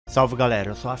Salve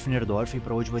galera, eu sou afener.dorfey e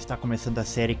para hoje vou estar começando a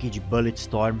série aqui de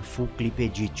Bulletstorm Full Clip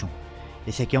Edition.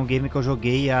 Esse aqui é um game que eu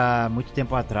joguei há muito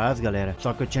tempo atrás, galera,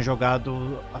 só que eu tinha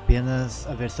jogado apenas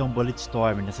a versão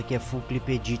Bulletstorm. Essa aqui é Full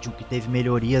Clip Edition, que teve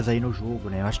melhorias aí no jogo,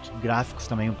 né? Eu acho que gráficos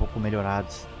também um pouco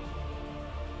melhorados.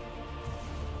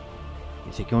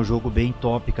 Esse aqui é um jogo bem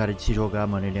top, cara, de se jogar,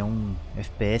 mano. Ele é um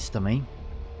FPS também.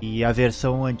 E a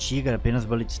versão antiga, apenas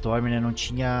Bulletstorm, né, não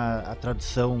tinha a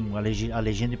tradução, a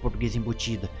legenda em português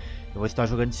embutida. Eu vou estar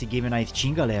jogando esse game na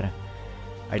Steam, galera.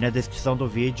 Aí na descrição do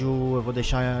vídeo eu vou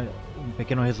deixar um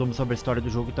pequeno resumo sobre a história do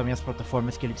jogo e também as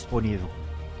plataformas que ele é disponível.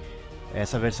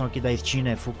 Essa versão aqui da Steam,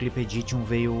 né, Full Clip Edition,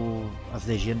 veio as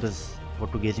legendas em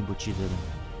português embutidas, né?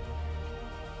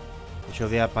 Deixa eu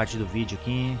ver a parte do vídeo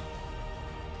aqui.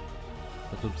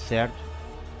 Tá tudo certo.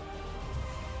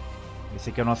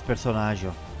 Esse aqui é o nosso personagem,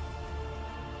 ó.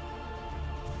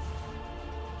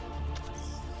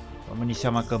 Vamos iniciar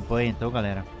uma campanha então,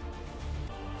 galera.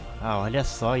 Ah, olha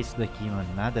só isso daqui,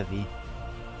 mano. Nada a ver.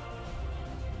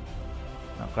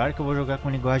 Não, claro que eu vou jogar com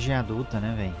linguagem adulta,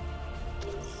 né, velho?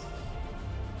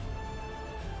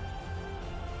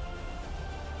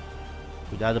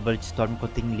 Cuidado, Bulletstorm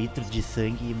contém litros de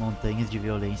sangue e montanhas de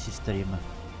violência extrema.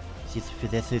 Se isso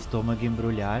fizer seu estômago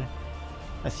embrulhar...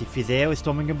 Ah, se fizer o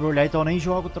estômago embrulhar, então eu nem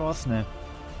jogo o troço, né?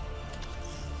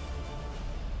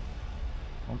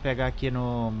 Vamos pegar aqui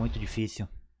no Muito Difícil.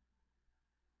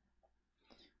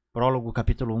 Prólogo,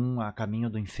 capítulo 1, A Caminho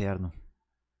do Inferno.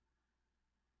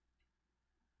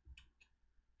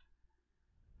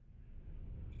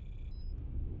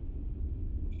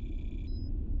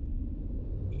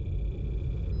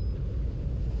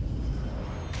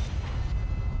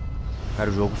 Cara,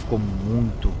 o jogo ficou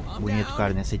muito bonito,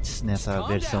 cara, nessa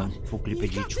versão Full Clip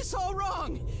Edition.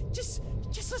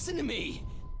 Just listen to me.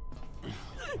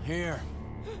 Here,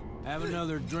 have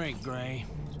another drink, Gray.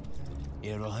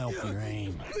 It'll help your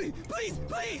aim.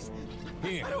 Please.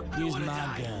 Here, use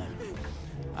my gun.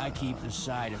 I keep the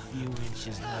sight a few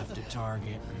inches left to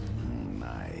target.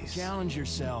 Nice. Challenge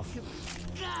yourself.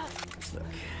 Look,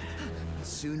 the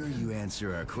sooner you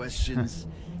answer our questions,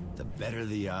 the better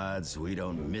the odds we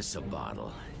don't miss a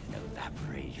bottle and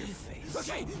evaporate your face.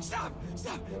 Okay, stop.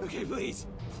 Okay, please.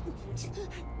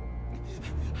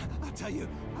 I'll tell you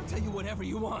whatever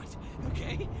you want,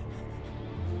 okay?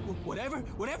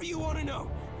 Whatever you want to know.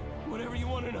 Whatever you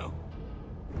want to know.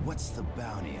 What's the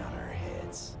bounty on our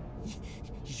heads?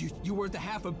 You're worth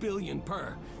 $500 million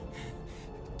per.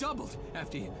 Doubled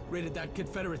after you raided that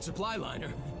Confederate supply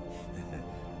liner.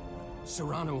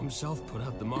 Serrano himself put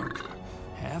out the mark.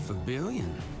 $500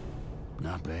 million?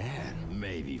 Not bad.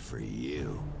 Maybe for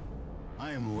you.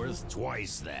 I am worth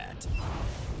twice that.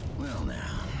 Well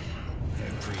now, I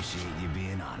appreciate you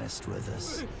being honest with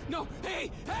us. No,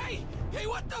 hey,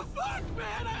 what the fuck,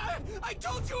 man? I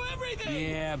told you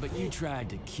everything! Yeah, but you tried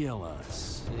to kill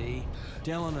us, see?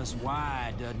 Telling us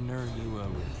why doesn't earn you a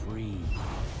reprieve.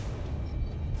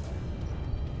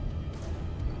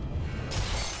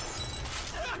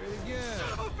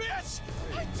 Son of a bitch!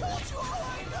 I told you all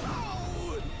I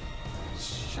know!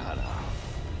 Shut up.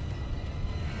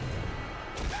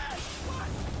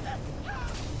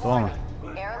 Toma.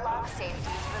 Airlock safety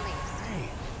is released. Hey,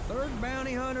 third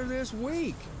bounty hunter this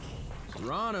week.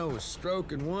 Serrano was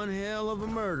stroking one hell of a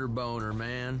murder boner,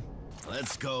 man.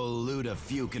 Let's go loot a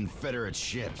few Confederate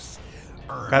ships.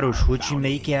 Cara, o chute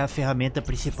meio que é a ferramenta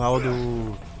principal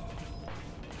do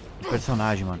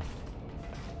personagem, mano.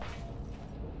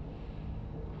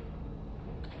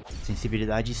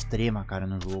 Sensibilidade extrema, cara,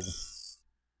 no jogo.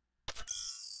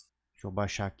 Deixa eu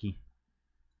baixar aqui.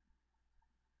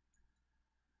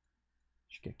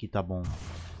 Acho que aqui tá bom.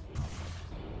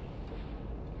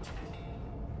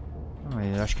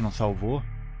 Eu acho que não salvou.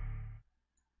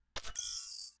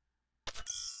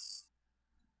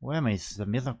 Ué, mas a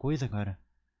mesma coisa, cara.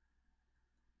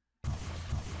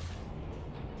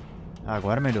 Ah,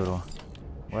 agora melhorou.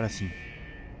 Agora sim.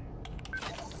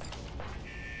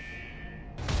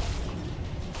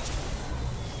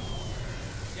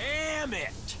 Damn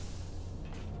it!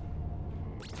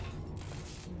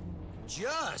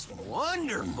 Just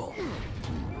wonderful!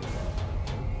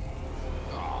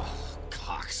 Oh,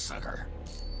 cocksucker.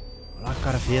 Olha lá o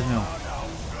cara fez, meu.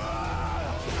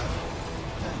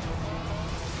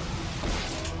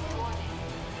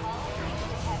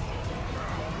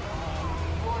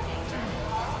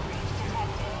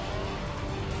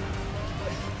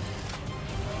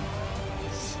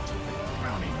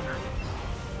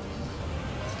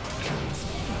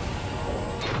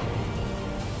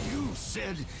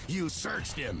 You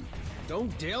searched him.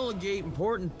 Don't delegate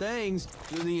important things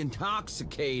to the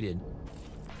intoxicated.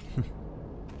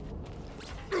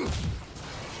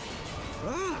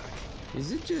 Fuck!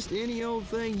 Is it just any old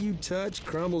thing you touch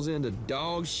crumbles into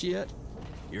dog shit?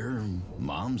 Your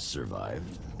mom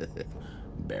survived.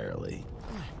 Barely.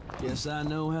 Guess I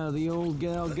know how the old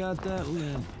gal got that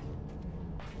limp.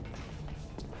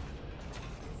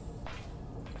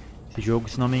 Esse jogo,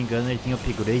 se não me engano, ele tem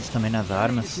upgrades também nas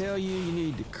armas. Tell you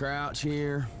need to crouch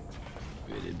here.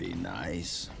 It'd be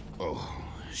nice. Oh,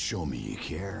 show me you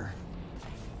care.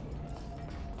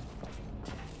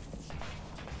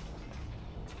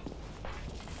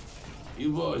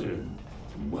 You boys are...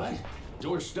 what?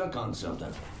 Door's stuck on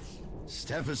something.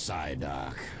 Step aside,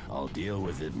 Doc. I'll deal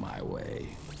with it my way.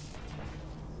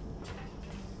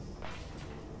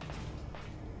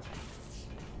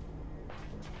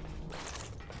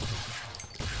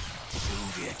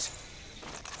 Shoot it.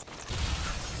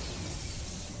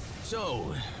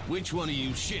 So, which one of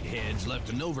you shitheads left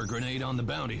a Nova grenade on the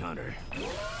bounty hunter?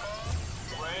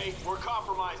 Ray, we're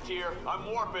compromised here. I'm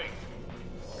warping.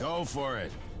 Go for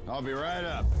it. I'll be right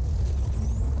up.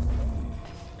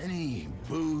 Any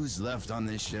booze left on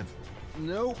this ship?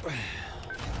 Nope.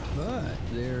 But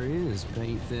there is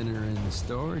paint thinner in the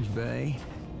storage bay.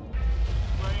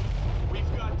 Ray,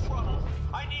 we've got trouble.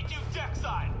 I need you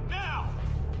deckside, now!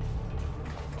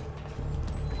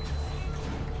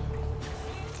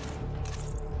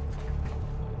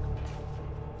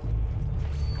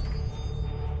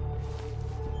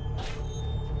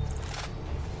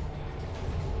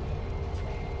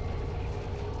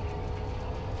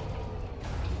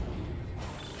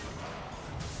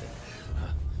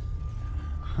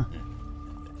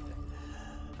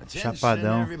 Attention,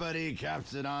 Chapadão. everybody,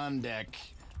 captain on deck.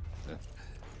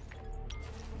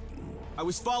 I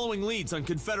was following leads on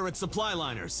Confederate supply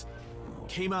liners.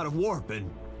 Came out of warp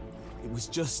and it was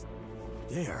just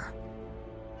there.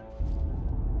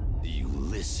 The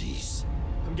Ulysses.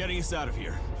 I'm getting us out of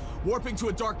here. Warping to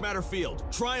a dark matter field.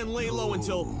 Try and lay low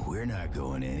until... Ooh, we're not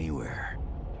going anywhere.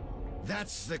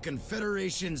 That's the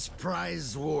Confederation's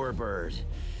prize warbird.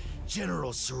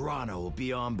 General Serrano will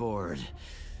be on board.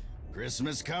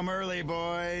 Christmas come early,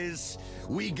 boys.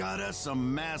 We got us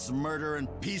some mass murdering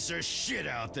piece of shit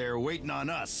out there waiting on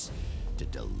us to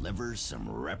deliver some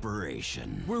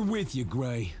reparation. We're with you,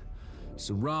 Gray.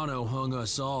 Serrano hung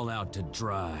us all out to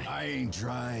dry. I ain't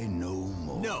dry no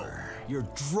more. No, you're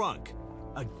drunk.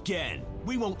 Again.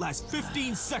 We won't last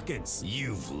 15 seconds.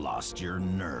 You've lost your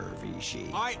nerve,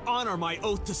 Ishii. I honor my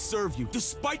oath to serve you,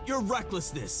 despite your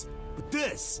recklessness. But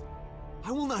this...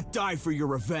 I will not die for your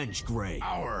revenge, Gray.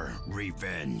 Our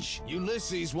revenge.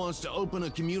 Ulysses wants to open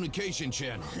a communication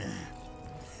channel.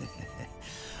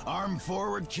 Arm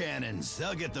forward cannons.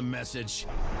 They'll get the message.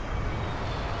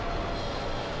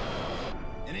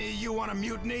 Any of you want a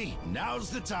mutiny? Now's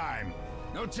the time.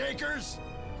 No takers?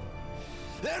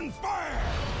 Then fire!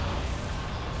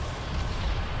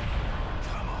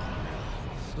 Come on.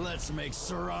 Let's make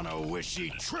Serrano wish he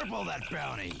tripled that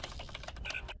bounty.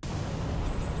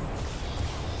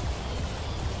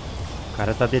 O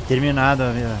cara tá determinado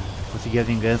a conseguir a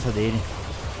vingança dele.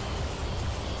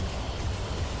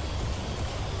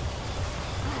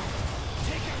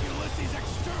 Take out Ulysses'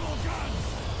 external guns!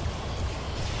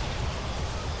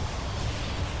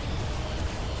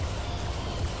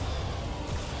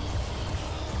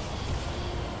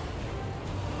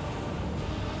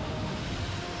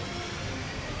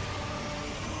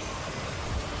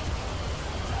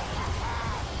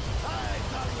 I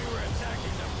thought we were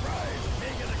attacking the prize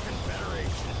pig of the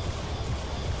Confederation.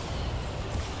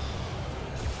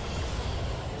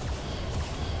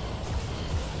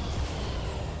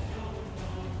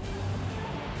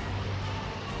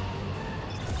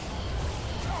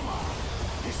 Come on!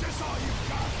 Is this all you've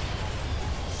got?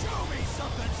 Show me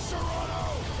something, Serrano!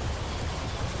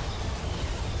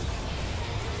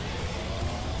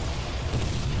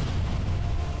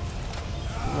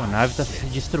 Pô, a nave tá se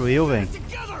destruiu, velho.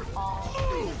 Together! All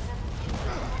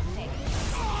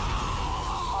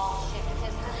ship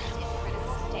systems in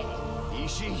critical state.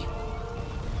 Ishii?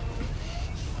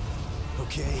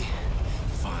 Okay,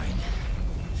 fine.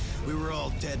 We were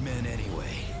all dead men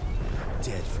anyway.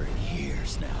 Dead for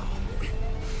years now.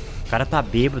 O cara tá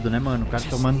bêbado, né, mano? O cara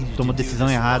tomou decisão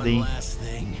errada, hein? Last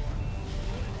thing.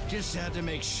 Just had to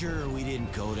make sure we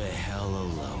didn't go to hell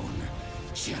alone.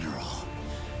 General,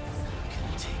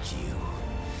 gonna take you.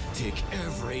 Take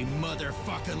every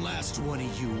motherfucking last one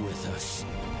of you with us.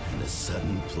 And the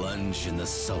sudden plunge in the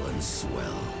sullen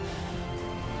swell.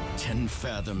 10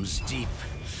 fathoms deep.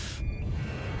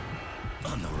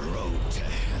 On the road to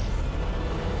hell.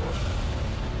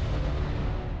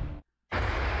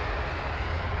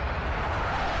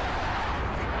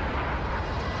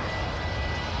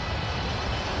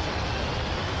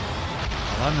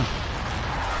 Lá não.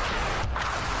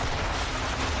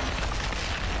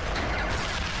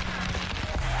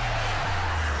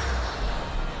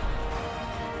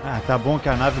 Ah, tá bom que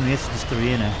a nave não ia se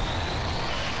destruir, né?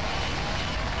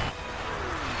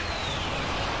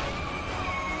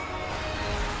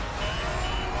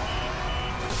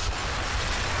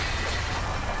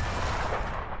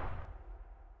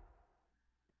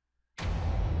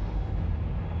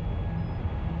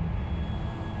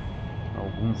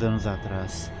 Alguns anos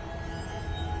atrás.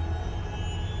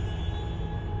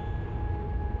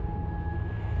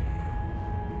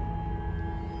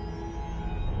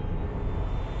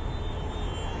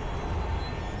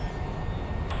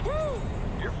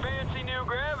 Your fancy new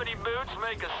gravity boots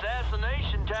make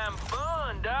assassination time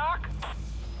fun, Doc.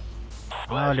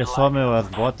 Ah, olha só, meu, as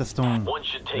botas estão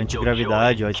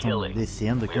antigravidade, ó, estão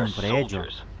descendo aqui um prédio.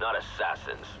 Not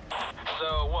assassins.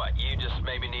 So what? You just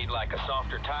maybe need like a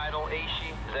softer title,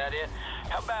 Ishi? Is that it?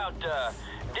 How about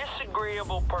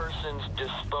disagreeable person's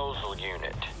disposal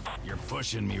unit? You're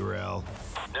pushing me, Rel.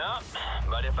 No,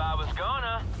 but if I was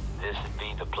gonna, this would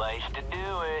be the place to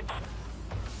do it.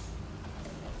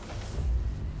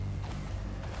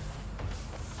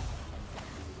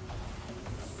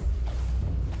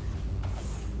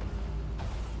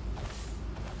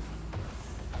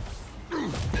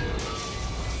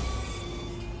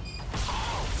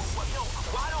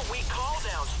 Why don't we call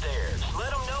downstairs?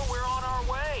 Let them know we're on our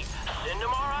way. Send them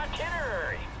our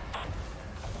itinerary.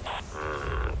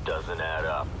 Doesn't add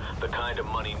up. The kind of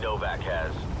money Novak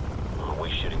has,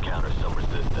 we should encounter some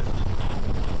resistance.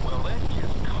 Well, let's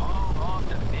just call off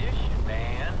the mission,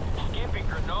 man. Skippy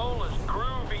Granola's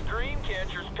groovy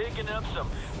dreamcatcher's picking up some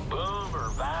boomer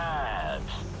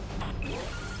vibes.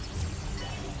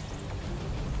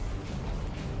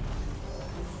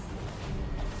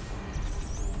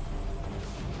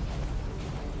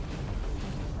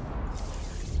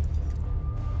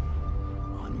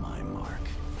 On my mark.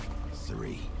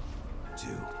 3, 2,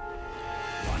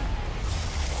 1.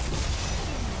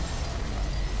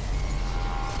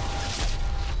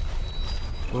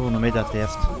 Oh, no meio da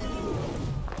testa.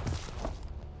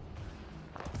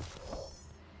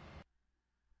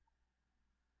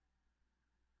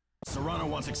 Serrano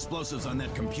wants explosives on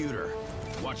that computer.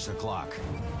 Watch the clock.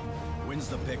 When's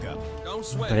the pickup? Don't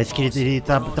sweat. Parece que ele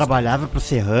trabalhava pro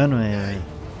Serrano, né?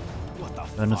 What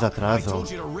the Anos fuck? atrás, I ó.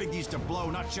 told you to rig these to blow,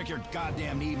 not check your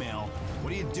goddamn email.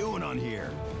 What are you doing on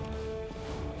here?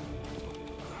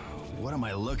 What am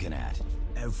I looking at?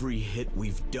 Every hit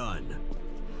we've done,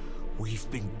 we've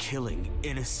been killing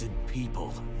innocent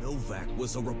people. Novak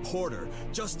was a reporter,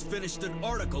 just finished an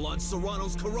article on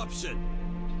Serrano's corruption.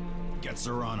 Get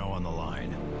Serrano on the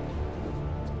line.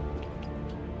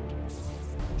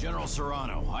 General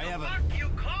Serrano, I have a... What the fuck you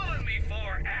calling me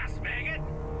for, ass maggot?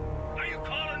 Are you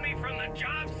calling me from the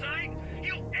job site?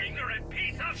 You ignorant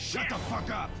piece of Shut shit! the fuck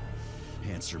up!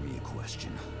 Answer me a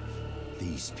question.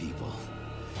 These people,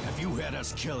 have you had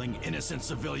us killing innocent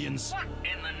civilians? What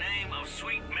in the name of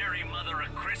sweet Mary Mother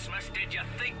of Christmas did you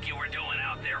think you were doing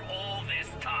out there all this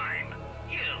time?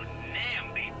 You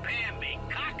namby-pamby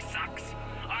cocksucks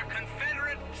are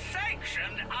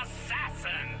Confederate-sanctioned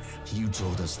assassins! You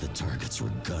told us the targets were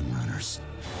gun runners,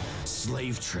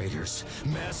 slave traders,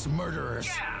 mass murderers.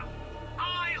 Yeah,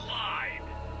 I lied.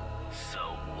 So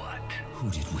what? Who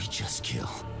did we just kill?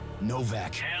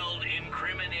 Novak. Held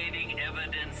incriminating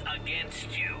evidence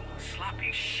against you,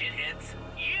 sloppy shitheads.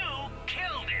 You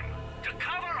killed him to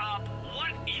cover up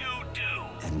what you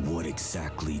do. And what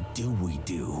exactly do we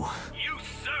do? You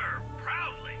serve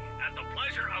proudly at the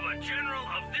pleasure of a general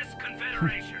of this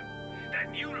confederation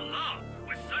that you love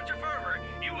with such a fervor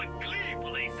you would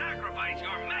gleefully sacrifice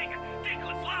your maggot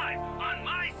Dickless life on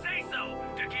my say-so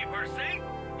to keep her safe,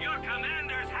 your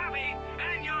commanders happy,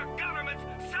 and your government's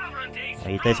sovereignty strong.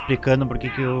 Aí tá explicando por que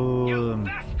o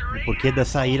porquê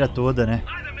dessa ira toda, né?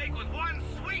 Either make with one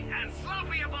sweet and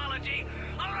sloppy apology,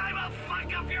 or I will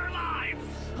fuck up your lives.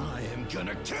 I am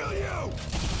gonna kill you!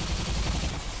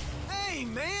 Hey,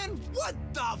 man, what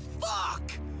the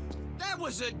fuck? That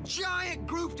was a giant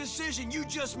group decision you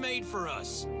just made for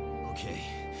us. Okay,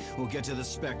 we'll get to the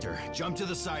Spectre. Jump to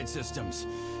the side systems.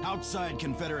 Outside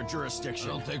Confederate I jurisdiction.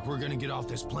 don't think we're gonna get off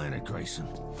this planet, Grayson.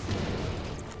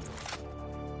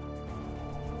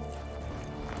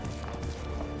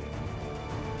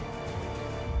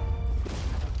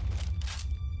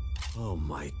 Oh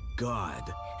my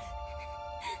god.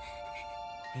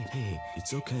 Hey,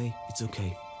 it's okay, it's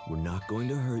okay. We're not going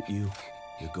to hurt you.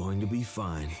 You're going to be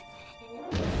fine.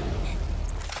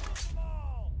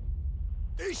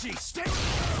 Ishi, stay!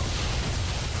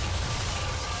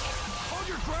 Hold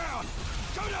your ground!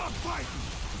 Go down fighting!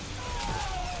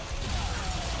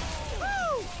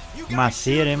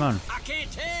 Maceira, hein, mano? I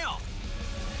can't tell.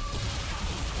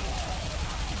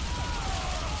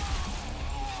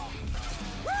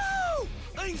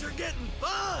 Things are getting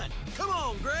fun. Come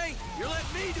on, Gray. You're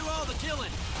letting me do all the killing.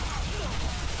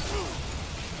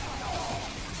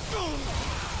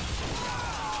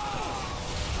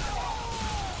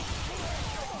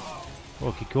 Pô,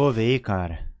 o que houve aí,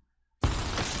 cara?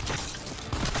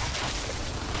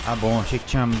 Ah, bom, achei que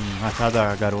tinha matado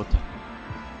a garota.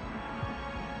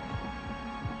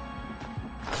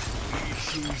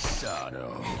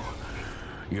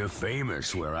 You're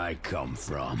famous where I come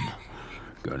from.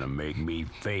 Gonna make me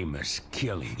famous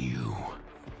killing you.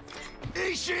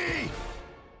 Ishi!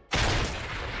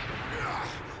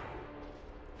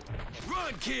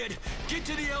 Run, kid! Get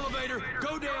to the elevator,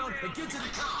 go down, and get to the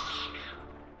top!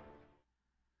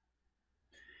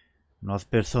 Nosso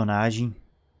personagem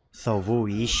salvou o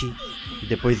Ishi. E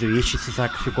depois o Ishi se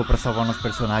sacrificou pra salvar o nosso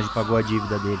personagem e pagou a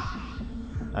dívida dele.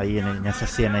 Aí, né, nessa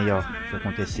cena aí, ó, que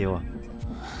aconteceu, ó.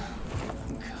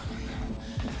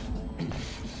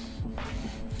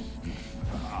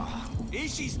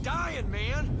 Ishi's dying,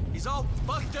 man. He's all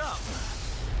fucked up.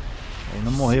 Ele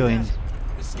não morreu ainda.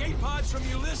 Escape pods from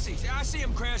Ulysses. I see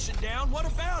him crashing down. What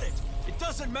about it? It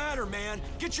doesn't matter, man.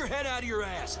 Get your head out of your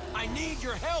ass. I need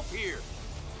your help here.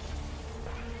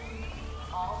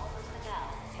 All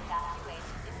personnel evacuate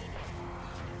immediately.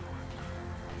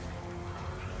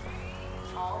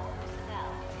 All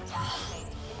personnel evacuate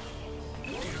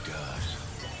immediately. Dear God.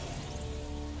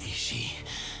 Ishi.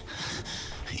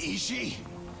 Ishi!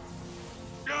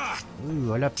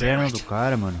 Olha a perna do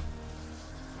cara, mano.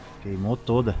 Queimou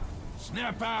toda.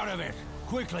 Snap out of it.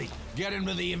 Quickly, get him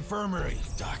to the infirmary.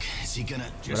 Doc, is he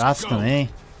gonna Braço também.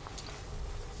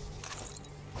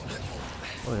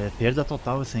 Pô, é perda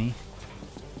total isso aí.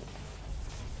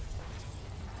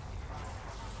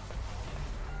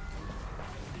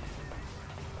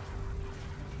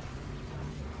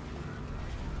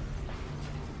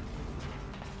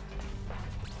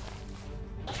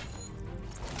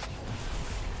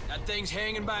 That thing's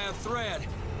hanging by a thread.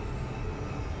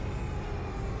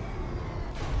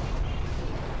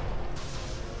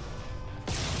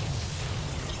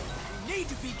 We need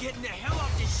to be getting the hell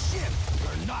off this ship.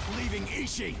 We're not leaving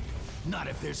Ishi! Not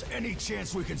if there's any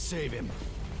chance we can save him.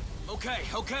 Okay,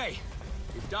 okay.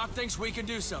 If Doc thinks we can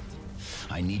do something.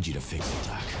 I need you to fix it,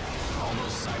 Doc. All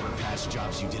those cyber patch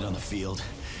jobs you did on the field,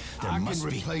 there must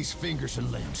be... replace fingers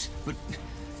and limbs, but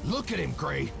look at him,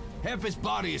 Gray. Half his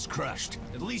body is crushed.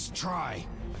 At least try.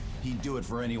 He'd do it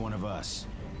for any one of us.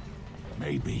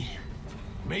 Maybe.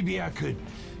 Maybe I could,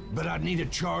 but I'd need a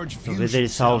charge Talvez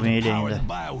eles salvem ele power ainda. the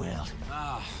bioweld.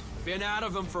 Ah, been out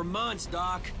of him for months,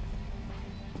 Doc.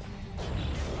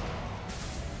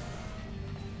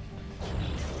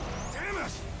 Damn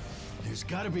it! There's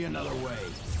gotta be another way.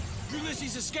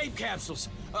 Ulysses escape capsules.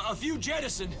 A few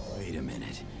jettisoned. Wait a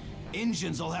minute.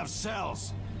 Engines will have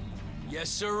cells. Yes,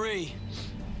 sirree.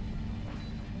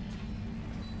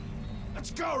 Let's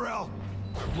go, Rel!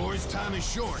 Our boy's time is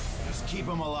short. Just keep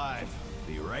him alive.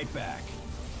 Be right back.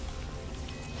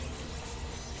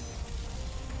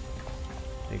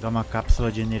 Pegar uma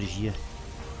cápsula de energia.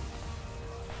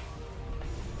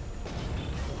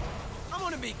 I'm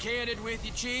gonna be candid with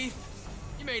you, Chief.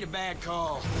 You made a bad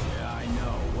call. Yeah, I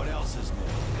know. What else is new?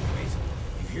 Wait,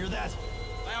 you hear that?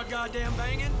 Loud goddamn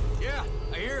banging? Yeah,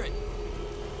 I hear it.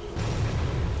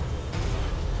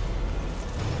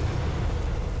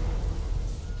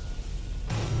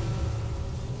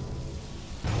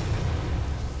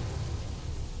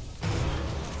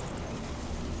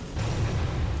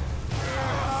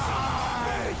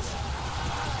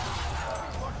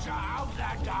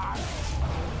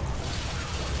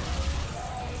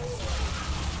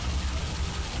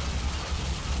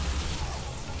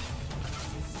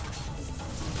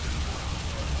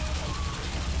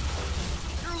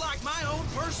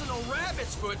 Personal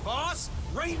rabbit's foot, boss.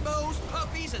 Rainbows,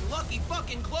 puppies, and lucky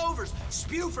fucking clovers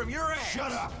spew from your ass.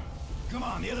 Shut up! Come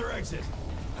on, the other exit.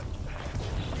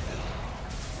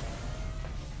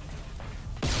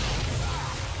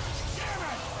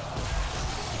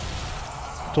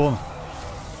 Toma.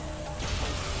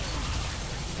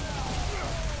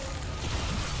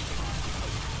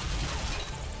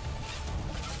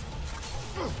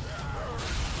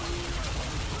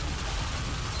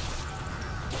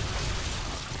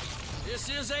 This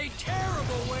is a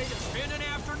terrible way to spend an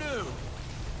afternoon.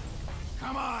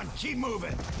 Come on, keep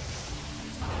moving. You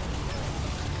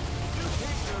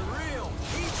picked a real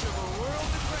peach of a world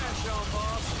to crash on,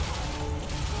 boss.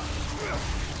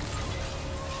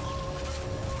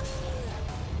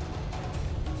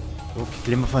 Pô, que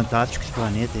clima fantástico esse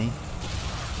planeta, hein?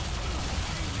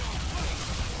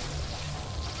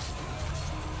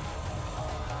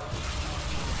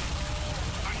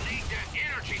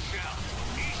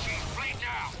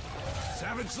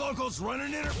 Savage locals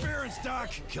running interference,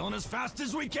 Doc. Killing as fast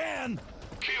as we can.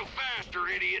 Kill faster,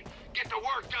 idiot. Get the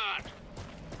work done.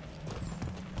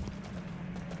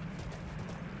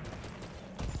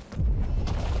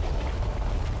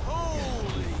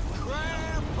 Holy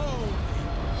crap, holy.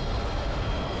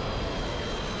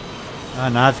 A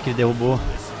nave que ele derrubou.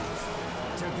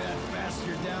 Took that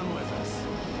bastard down with us.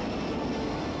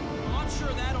 I'm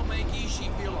sure that'll make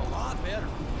Ishii feel a lot better.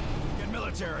 Get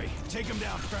military. Take him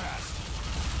down fast.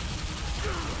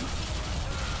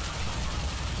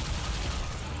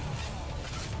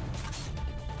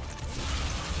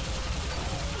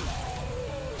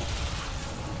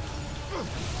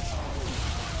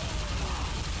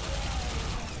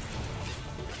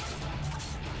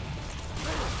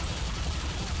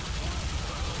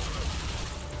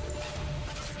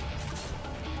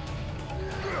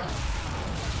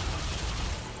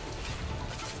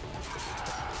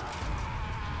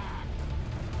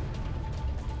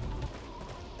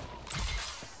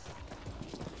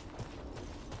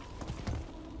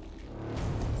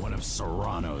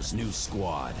 Serrano's new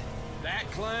squad. That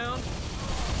clown?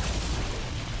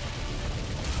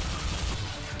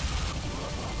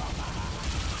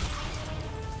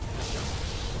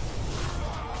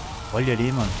 Olha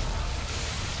ali, mano.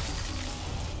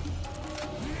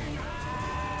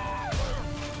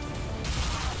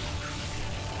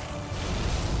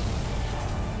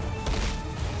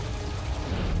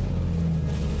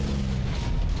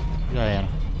 Já era.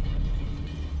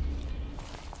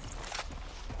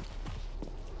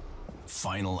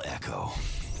 Final echo.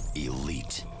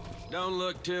 Elite. Don't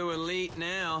look too elite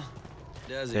now,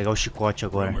 does it? Pegar o chicote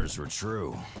agora. Rumors were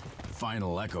true.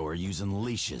 Final echo are using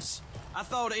leashes. I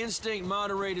thought instinct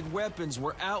moderated weapons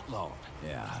were outlawed.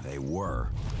 Yeah, they were.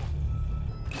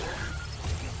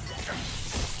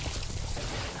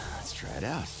 Let's try it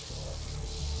out.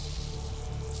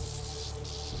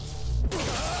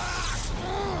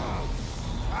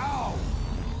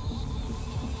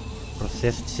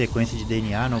 Processo de sequência de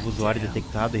DNA, novo usuário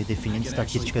detectado, redefinindo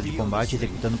estatísticas de combate,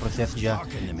 executando o processo de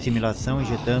assimilação,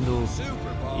 injetando...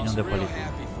 E não deu pra ler.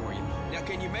 Now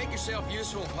can you make yourself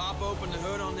useful and pop open the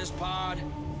hood on this pod?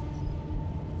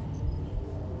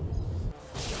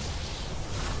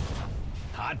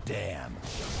 Hot damn.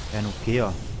 É no que,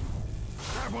 ó?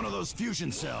 Grab one of those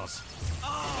fusion cells.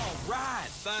 Oh, right,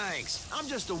 thanks. I'm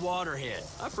just a waterhead.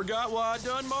 I forgot why I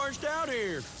done marched out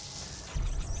here.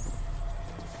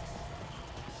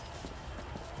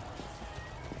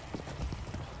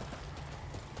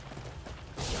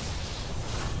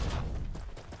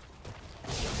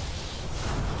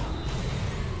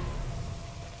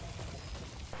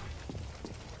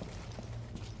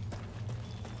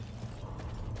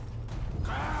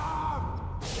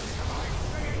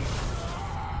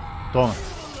 Toma.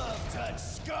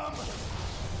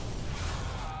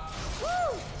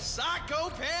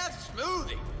 Psychopath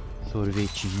smoothie.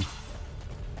 Sorvetinho.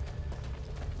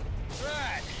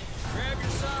 Right. Grab your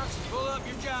socks and pull up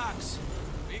your jocks.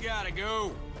 We gotta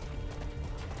go.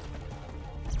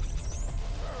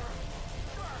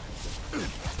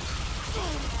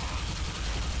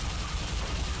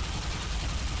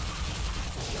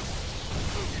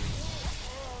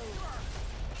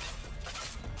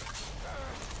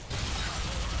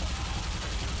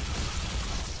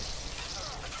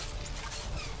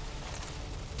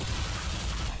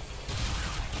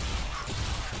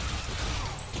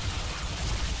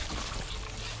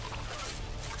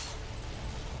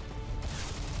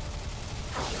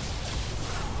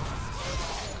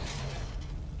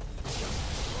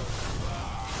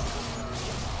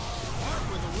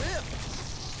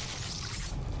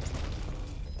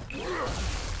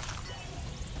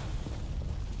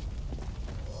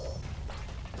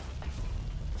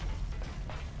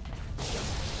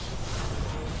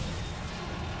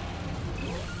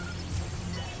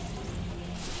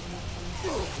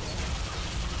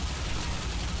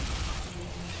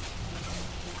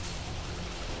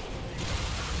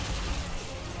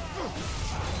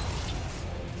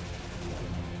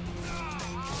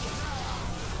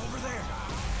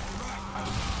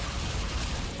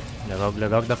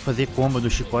 Legal que dá pra fazer combo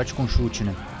do chicote com chute,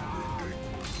 né?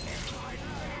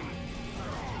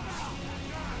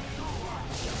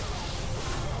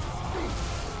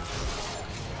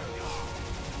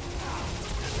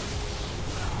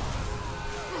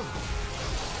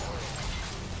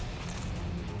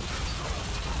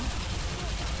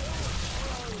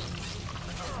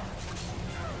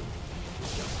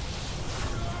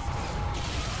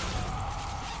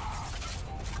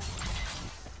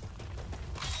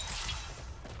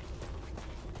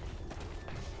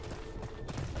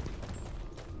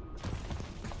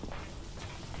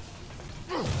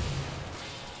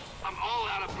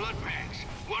 blood packs.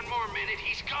 One more minute,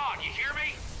 he's gone. You hear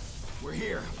me? We're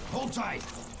here. Hold tight.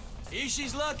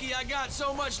 Ishi's lucky I got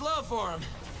so much love for him.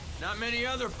 Not many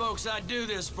other folks I'd do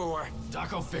this for.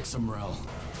 Doc will fix him, Rel.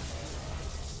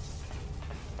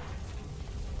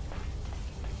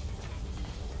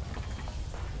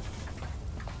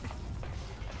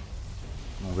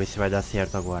 Vamos ver se vai dar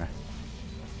certo agora.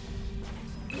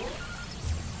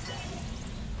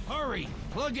 Hurry,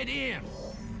 plug it in.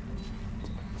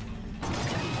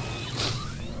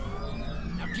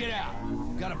 Now get out.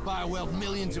 Gotta bioweld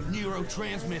millions of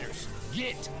neurotransmitters.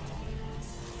 Get.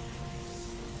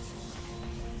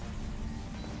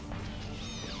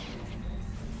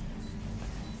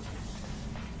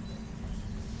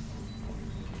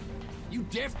 You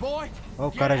deaf, boy? Ó,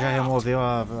 o cara já removeu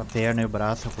a perna e o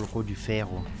braço, colocou de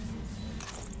ferro.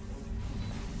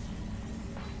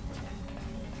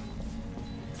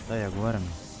 Tá aí agora,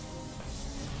 meu.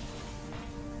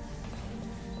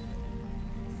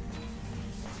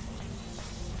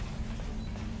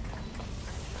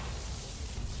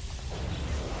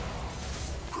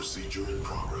 Procedure in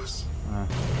progress. Ah.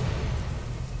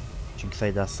 Tinha que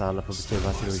sair da sala pra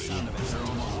observar a cirurgia.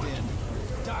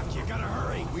 Doc, you gotta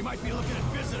hurry. We might be looking at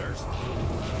visitors.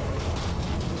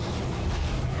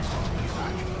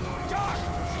 Doc!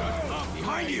 Shut up!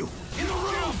 Behind you! In the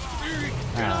room!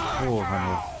 Ah, porra,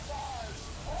 meu.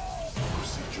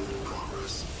 Procedure in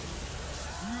progress.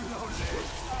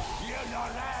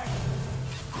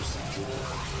 Procedure in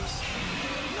progress.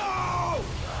 No!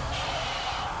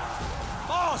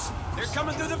 Boss, they're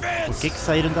coming through the Por vents. que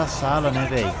saíram da sala, né,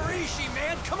 velho? Cover Ishi,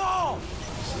 man. Come on.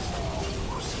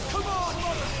 Come on,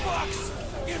 motherfucks.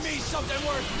 Give me something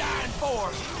worth dying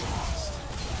for.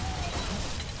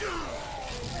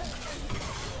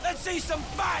 Let's see some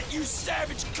fight, you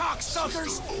savage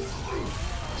cocksuckers.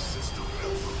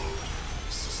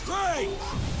 Great.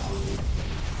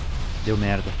 Deu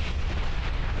merda.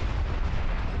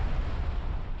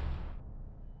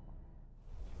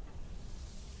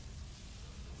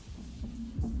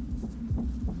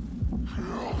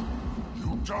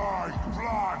 You die,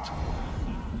 blood!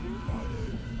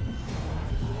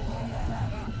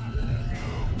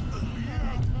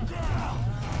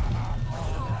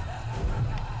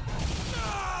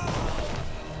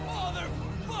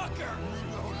 Motherfucker!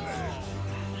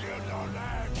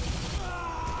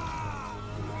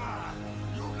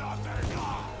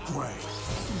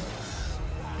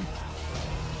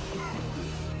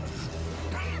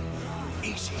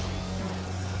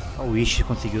 O Ishi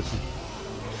conseguiu se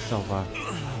salvar.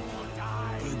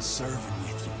 Good serving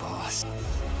with you, boss.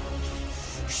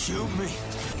 Shoot me.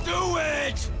 Do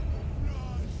it!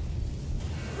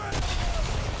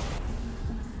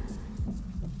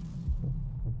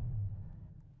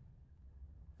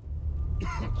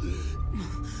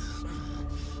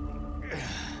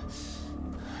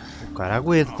 O cara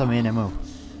aguenta também, né, mano?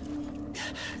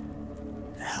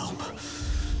 Help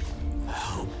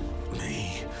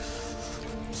me,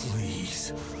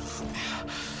 please.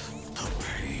 The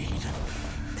pain.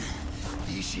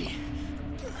 Ishi.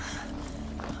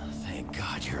 Thank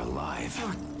God you're alive.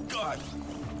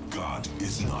 God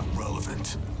is not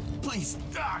relevant. Please,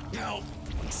 Doc, help.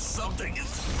 Something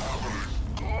is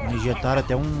Injetaram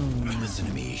até Listen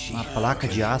to me, Ishi. uma placa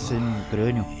de aço aí no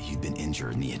crânio. You've been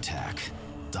injured in the attack.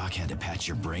 Doc had to patch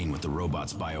your brain with the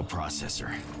robot's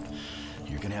bioprocessor.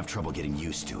 You're gonna have trouble getting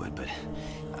used to it, but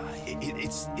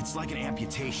it's like an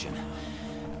amputation.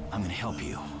 I'm gonna help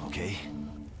you, okay?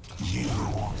 You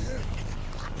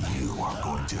are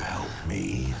going to help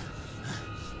me.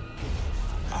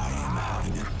 I am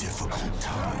having a difficult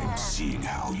time seeing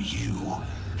how you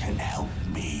can help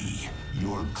me.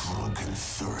 Your drunken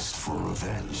thirst for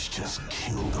revenge just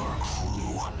killed our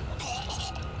crew.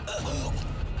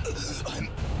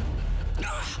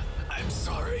 I'm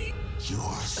sorry. You're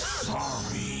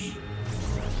sorry?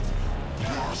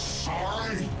 You're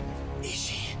sorry?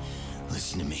 Ishi,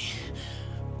 listen to me.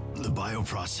 The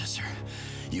bioprocessor.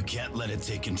 You can't let it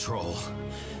take control.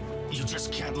 You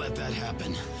just can't let that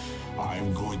happen.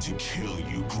 I'm going to kill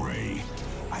you, Gray.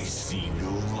 I see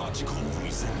no logical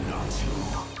reason not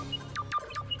to.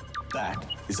 That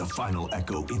is a final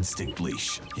Echo instinct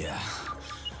leash. Yeah.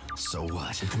 So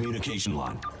what? The communication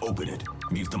line. Open it.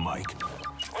 Mute the mic.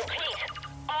 Repeat.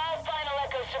 All Final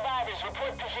Echo survivors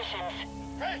report positions.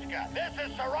 Krishka, this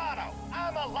is Serrano.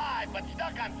 I'm alive, but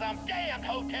stuck on some damned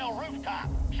hotel rooftop.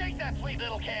 Shake that sweet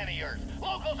little can of yours.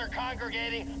 Locals are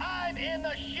congregating. I'm in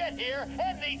the shit here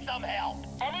and need some help.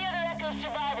 Any other Echo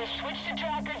survivors, switch to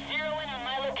tracker, zero in on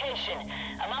my location.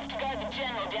 I'm off to guard the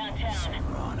general downtown.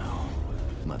 Serrano.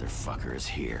 Motherfucker is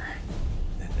here.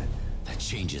 That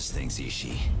changes things,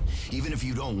 Ishii. Even if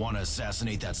you don't want to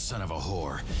assassinate that son of a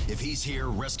whore, if he's here,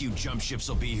 rescue jump ships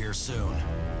will be here soon.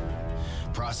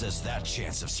 Process that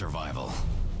chance of survival.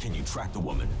 Can you track the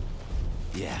woman?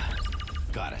 Yeah,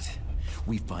 got it.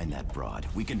 We find that broad.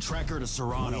 We can track her to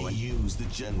Serrano and use the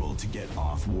general to get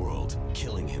off-world.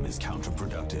 Killing him is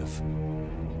counterproductive.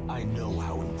 I know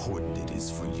how important it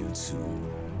is for you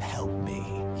to help me.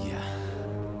 Yeah,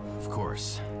 of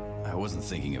course. I wasn't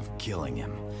thinking of killing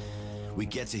him. We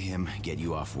get to him, get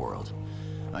you off-world.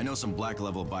 I know some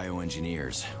black-level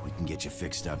bioengineers. We can get you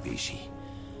fixed up, Ishii.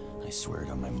 I swear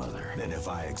it on my mother. Then if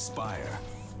I expire,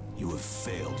 you have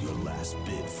failed your last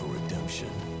bid for redemption.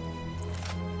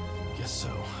 Guess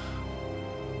so.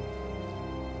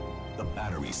 The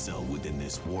battery cell within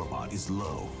this warbot is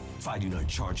low. If I do not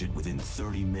charge it within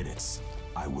 30 minutes,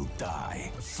 I will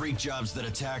die. The freak jobs that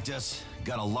attacked us,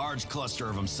 got a large cluster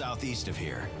of them southeast of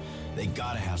here. They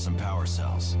gotta have some power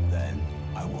cells. Then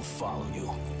I will follow you.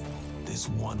 This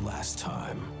one last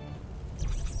time.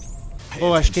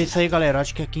 Bom, acho que é isso aí, galera.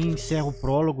 Acho que aqui encerra o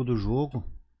prólogo do jogo.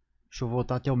 Deixa eu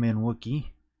voltar até o menu aqui.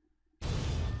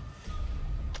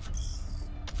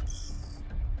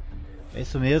 É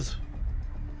isso mesmo.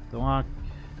 Então a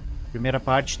primeira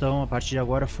parte, então, a partir de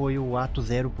agora foi o ato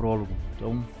 0 prólogo.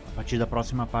 Então, a partir da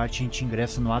próxima parte a gente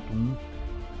ingressa no ato 1,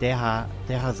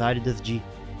 terras áridas de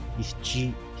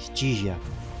Seja.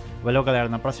 Valeu, galera.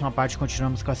 Na próxima parte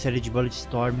continuamos com a série de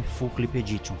Bulletstorm Full Clip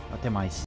Edition. Até mais.